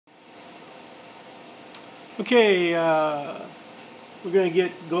Okay, we're going to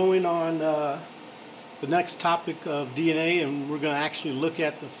get going on the next topic of DNA, and we're going to actually look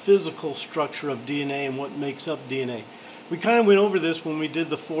at the physical structure of DNA and what makes up DNA. We kind of went over this when we did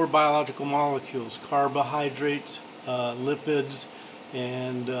the 4 biological molecules: carbohydrates, lipids,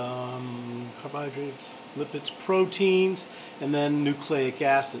 and carbohydrates, lipids, proteins, and then nucleic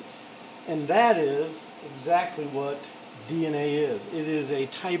acids. And that is exactly what DNA is. It is a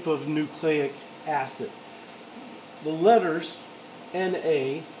type of nucleic acid. The letters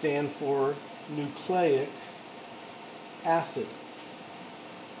Na stand for nucleic acid.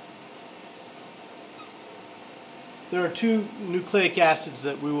 There are 2 nucleic acids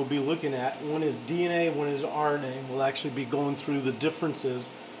that we will be looking at. One is DNA, one is RNA. We'll actually be going through the differences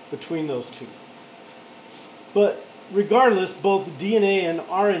between those 2. But regardless, both DNA and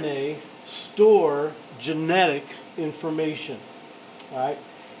RNA store genetic information. All right?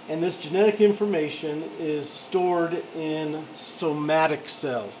 And this genetic information is stored in somatic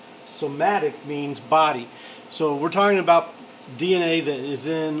cells. Somatic means body. So we're talking about DNA that is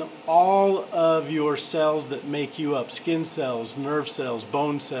in all of your cells that make you up: skin cells, nerve cells,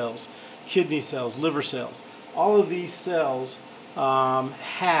 bone cells, kidney cells, liver cells. All of these cells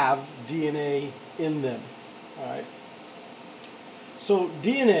have DNA in them. All right. So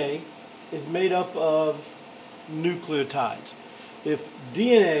DNA is made up of nucleotides. If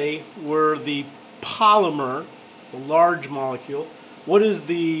DNA were the polymer, the large molecule, what is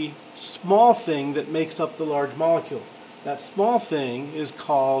the small thing that makes up the large molecule? That small thing is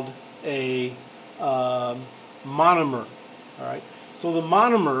called a monomer. All right. So the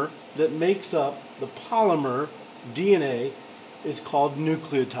monomer that makes up the polymer DNA is called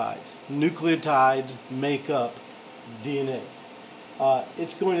nucleotides. Nucleotides make up DNA.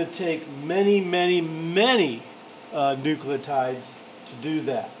 It's going to take many nucleotides to do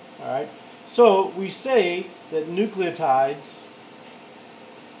that. All right. So we say that nucleotides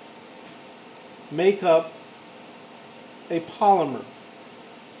make up a polymer.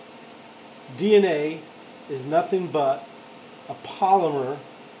 DNA is nothing but a polymer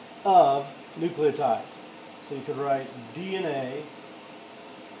of nucleotides. So you could write DNA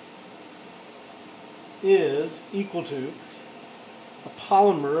is equal to a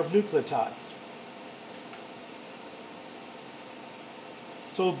polymer of nucleotides.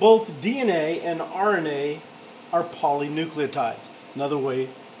 So both DNA and RNA are polynucleotides, another way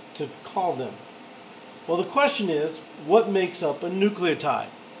to call them. Well, the question is, what makes up a nucleotide?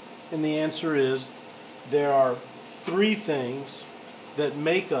 And the answer is, there are 3 things that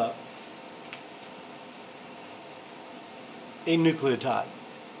make up a nucleotide.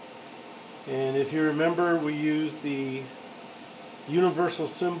 And if you remember, we use the universal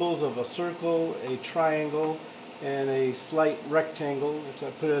symbols of a circle, a triangle, and a slight rectangle, which I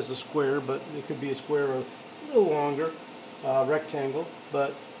put as a square, but it could be a square or a little longer rectangle.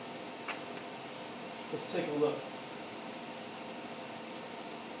 But let's take a look.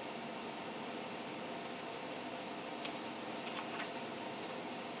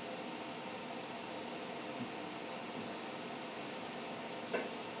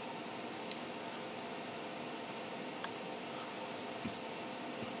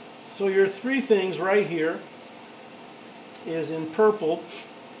 So your 3 things right here is in purple.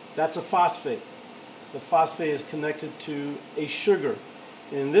 That's a phosphate. The phosphate is connected to a sugar.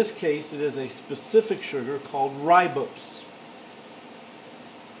 In this case, it is a specific sugar called ribose.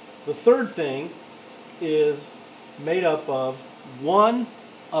 The 3rd thing is made up of 1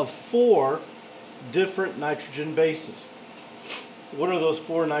 of 4 different nitrogen bases. What are those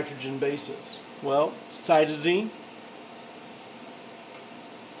 4 nitrogen bases? Well, cytosine,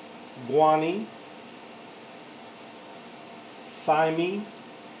 guanine, thymine,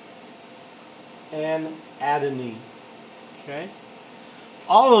 and adenine. Okay?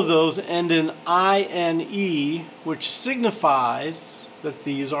 All of those end in INE, which signifies that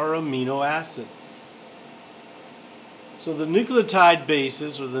these are amino acids. So the nucleotide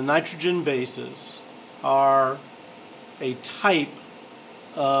bases, or the nitrogen bases, are a type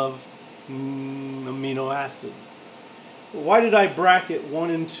of amino acid. Why did I bracket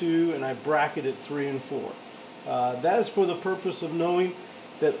 1 and 2 and I bracketed 3 and 4? That is for the purpose of knowing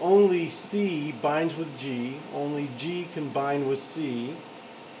that only C binds with G, only G can bind with C,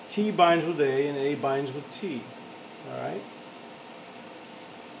 T binds with A, and A binds with T. All right?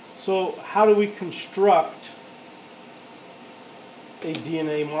 So how do we construct a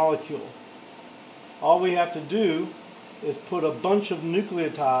DNA molecule? All we have to do is put a bunch of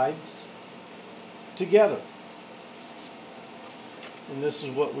nucleotides together. And this is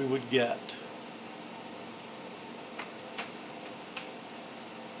what we would get.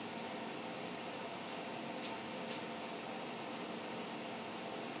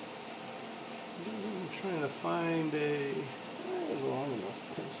 trying to find a long enough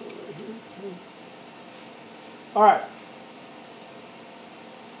pencil right here. All right.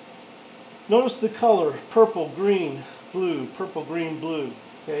 Notice the color: purple, green, blue, purple, green, blue.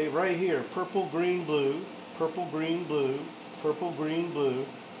 Okay, right here: purple, green, blue, purple, green, blue, purple, green, blue,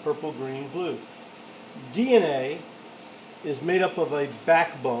 purple, green, blue. DNA is made up of a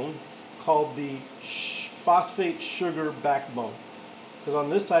backbone called the phosphate sugar backbone. Because on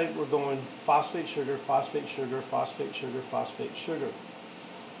this side we're going phosphate sugar, phosphate sugar, phosphate sugar, phosphate sugar.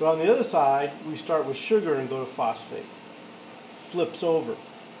 But on the other side we start with sugar and go to phosphate. Flips over.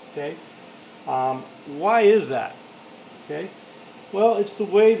 Okay. Why is that? Okay. Well, it's the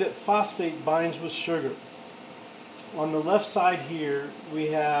way that phosphate binds with sugar. On the left side here we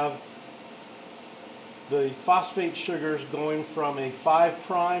have the phosphate sugars going from a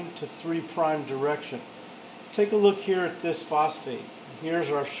 5' to 3' direction. Take a look here at this phosphate. Here's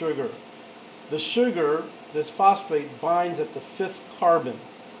our sugar. The sugar, this phosphate, binds at the 5th carbon.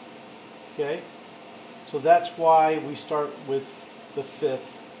 Okay? So that's why we start with the 5th,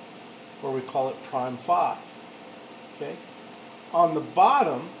 or we call it prime 5. Okay? On the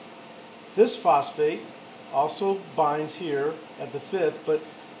bottom, this phosphate also binds here at the 5th, but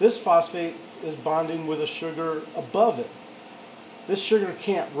this phosphate is bonding with a sugar above it. This sugar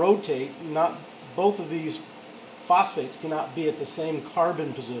can't rotate. Both of these phosphates cannot be at the same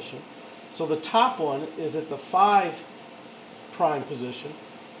carbon position. So the top one is at the 5' position.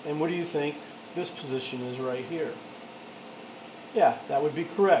 And what do you think this position is right here? Yeah, that would be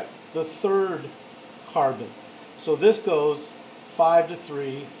correct. The 3rd carbon. So this goes 5 to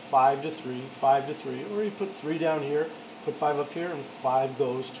 3, 5 to 3, 5 to 3. Or you put 3 down here, put 5 up here, and 5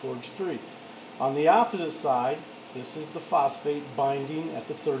 goes towards 3. On the opposite side, this is the phosphate binding at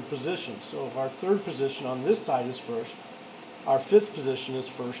the 3rd position. So if our 3rd position on this side is first, our 5th position is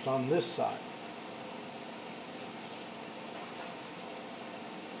first on this side.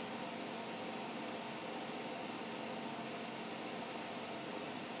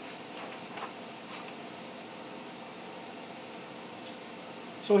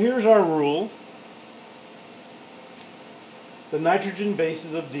 So here's our rule. The nitrogen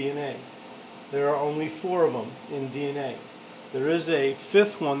bases of DNA. There are only 4 of them in DNA. There is a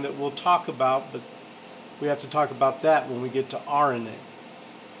 5th one that we'll talk about, but we have to talk about that when we get to RNA.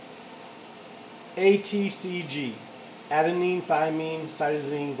 ATCG, adenine, thymine,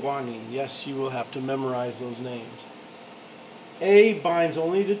 cytosine, guanine. Yes, you will have to memorize those names. A binds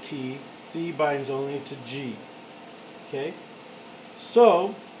only to T, C binds only to G. Okay?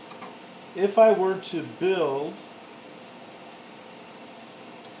 So, if I were to build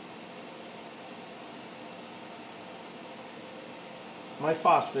my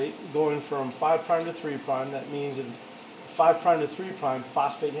phosphate going from 5' to 3', that means in 5' to 3',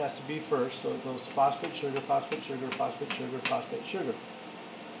 phosphate has to be first. So it goes phosphate, sugar, phosphate, sugar, phosphate, sugar, phosphate, sugar.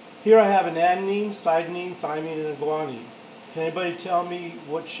 Here I have an adenine, cytosine, thymine, and a guanine. Can anybody tell me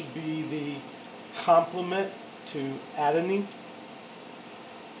what should be the complement to adenine?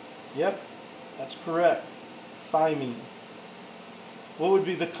 Yep, that's correct. Thymine. What would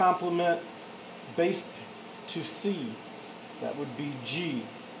be the complement base to C? That would be G.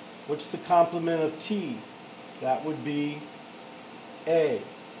 What's the complement of T? That would be A.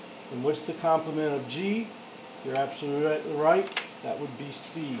 And what's the complement of G? You're absolutely right. That would be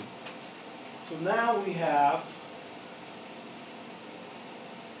C. So now we have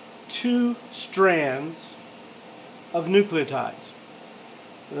 2 strands of nucleotides.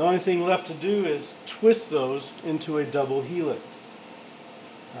 And the only thing left to do is twist those into a double helix.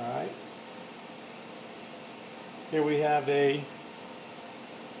 All right. Here we have a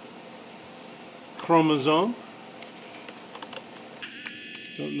chromosome.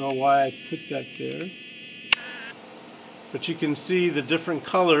 Don't know why I put that there. But you can see the different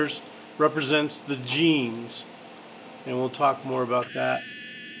colors represents the genes. And we'll talk more about that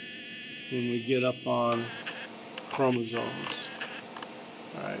when we get up on chromosomes.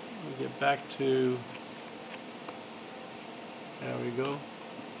 Alright, we'll get back to, there we go.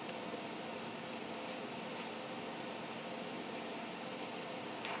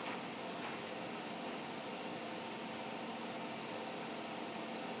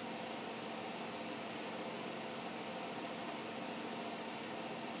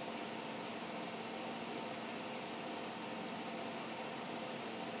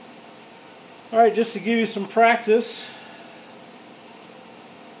 Alright, just to give you some practice,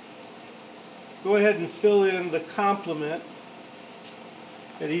 go ahead and fill in the complement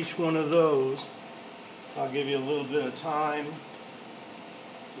at each one of those. I'll give you a little bit of time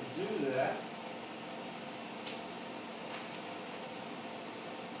to do that.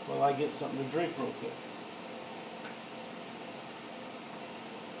 while I get something to drink real quick.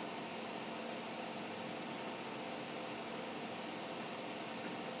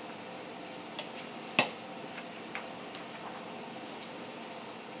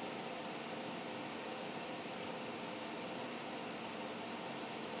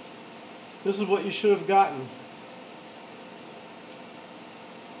 This is what you should have gotten.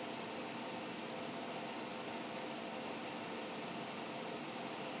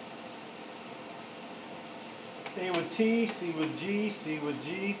 A with T, C with G, C with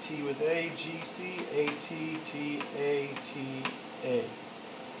G, T with A, G, C, A, T, T, A, T, A.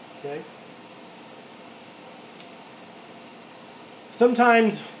 Okay?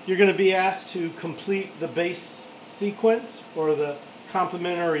 Sometimes you're going to be asked to complete the base sequence or the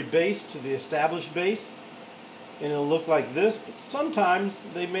complementary base to the established base, and it'll look like this, but sometimes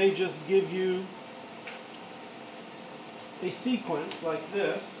they may just give you a sequence like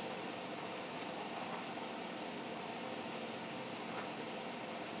this.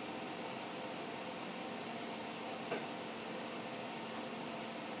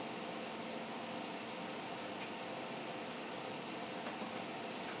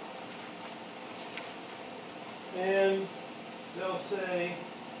 And they'll say,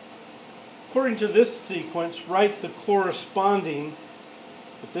 according to this sequence, write the corresponding,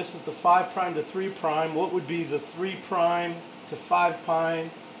 if this is the 5' to 3', what would be the 3' to 5'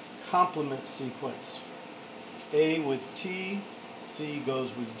 complement sequence? A with T, C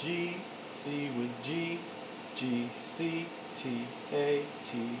goes with G, C with G, G, C, T, A,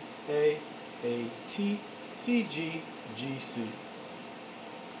 T, A, T, C, G, G, C.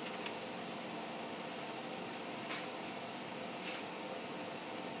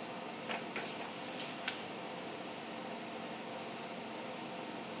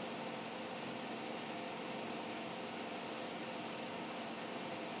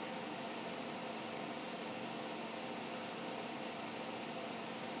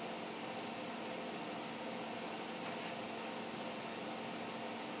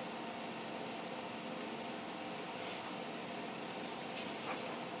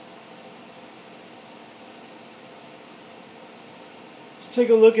 Let's take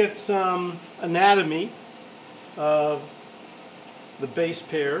a look at some anatomy of the base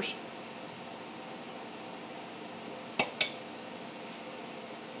pairs.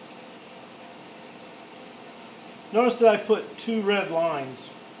 Notice that I put 2 red lines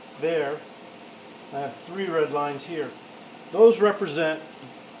there. I have 3 red lines here. Those represent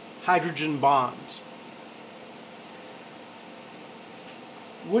hydrogen bonds.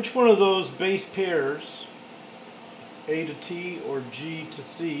 Which one of those base pairs, A to T or G to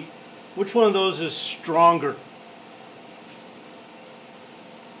C, which one of those is stronger?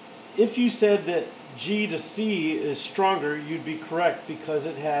 If you said that G to C is stronger, you'd be correct because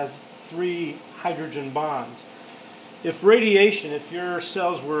it has 3 hydrogen bonds. If radiation, if your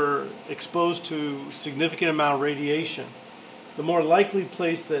cells were exposed to significant amount of radiation, the more likely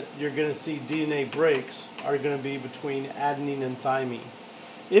place that you're going to see DNA breaks are going to be between adenine and thymine.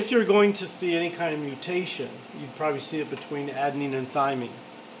 If you're going to see any kind of mutation, you'd probably see it between adenine and thymine,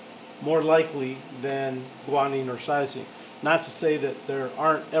 more likely than guanine or cytosine. Not to say that there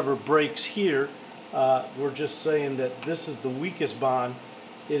aren't ever breaks here, we're just saying that this is the weakest bond.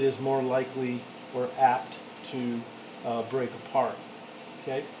 It is more likely or apt to break apart.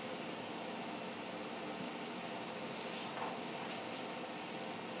 Okay?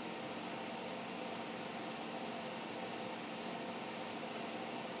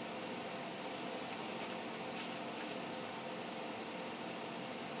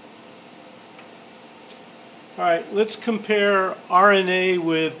 All right, let's compare RNA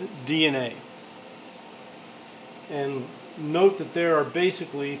with DNA. And note that there are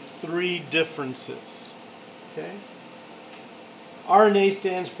basically 3 differences. Okay? RNA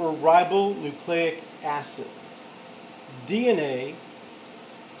stands for ribonucleic acid. DNA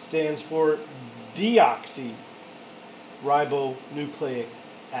stands for deoxyribonucleic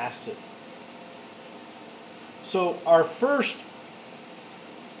acid. So our first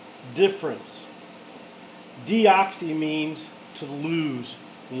difference, deoxy means to lose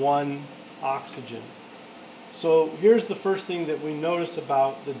 1 oxygen. So here's the first thing that we notice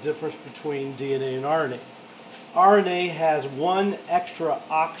about the difference between DNA and RNA. RNA has 1 extra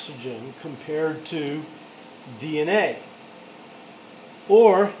oxygen compared to DNA.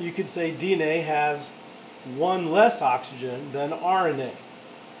 Or you could say DNA has 1 less oxygen than RNA.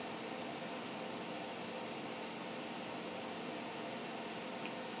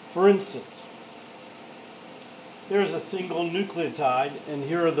 For instance, there's a single nucleotide, and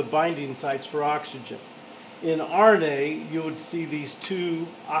here are the binding sites for oxygen. In RNA, you would see these two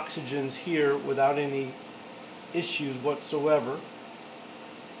oxygens here without any issues whatsoever.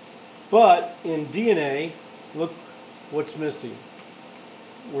 But in DNA, look what's missing.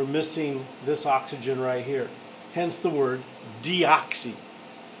 We're missing this oxygen right here. Hence the word deoxy.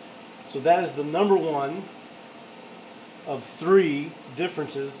 So that is the number one of 3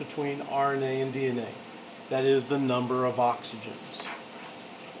 differences between RNA and DNA. That is the number of oxygens.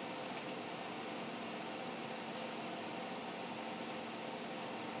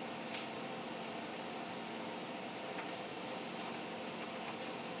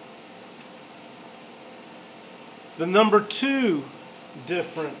 The number 2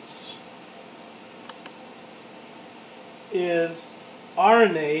 difference is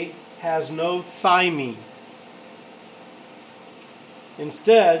RNA has no thymine.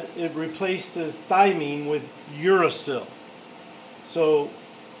 Instead, it replaces thymine with uracil. So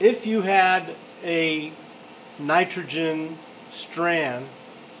if you had a nitrogen strand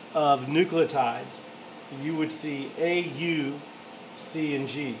of nucleotides, you would see A, U, C, and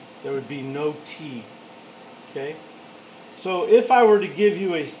G. There would be no T. Okay? So if I were to give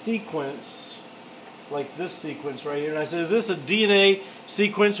you a sequence, like this sequence right here, and I said, is this a DNA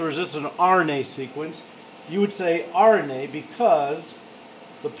sequence or is this an RNA sequence? You would say RNA because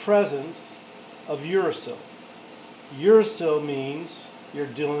the presence of uracil. Uracil means you're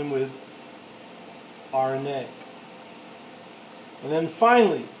dealing with RNA. And then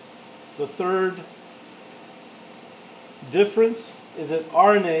finally, the third difference is that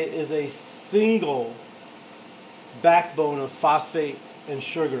RNA is a single backbone of phosphate and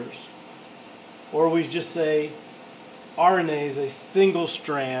sugars. Or we just say RNA is a single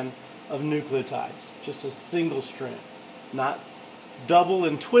strand of nucleotides. Just a single strand. Not double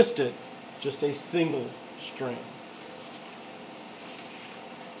and twisted, just a single strand.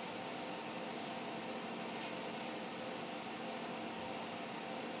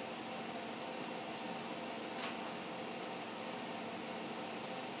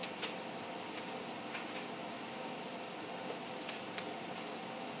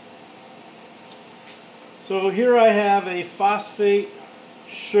 So here I have a phosphate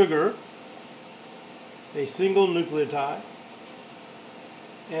sugar, a single nucleotide,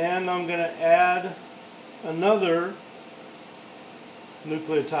 and I'm going to add another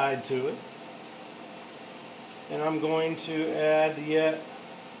nucleotide to it, and I'm going to add yet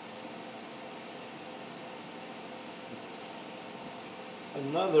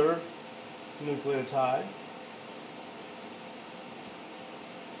another nucleotide.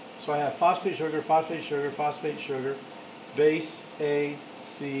 So I have phosphate sugar, phosphate sugar, phosphate sugar, base A,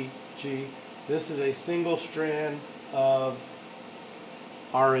 C, G. This is a single strand of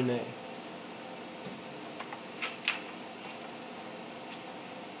RNA.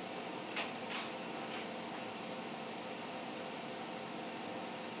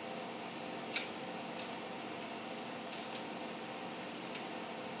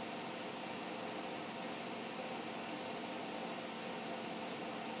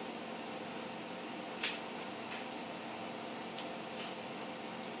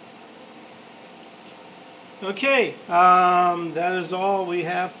 Okay, that is all we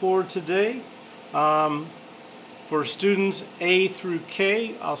have for today. For students A through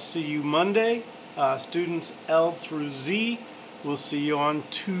K, I'll see you Monday. Students L through Z, we'll see you on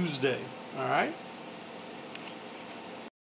Tuesday. All right?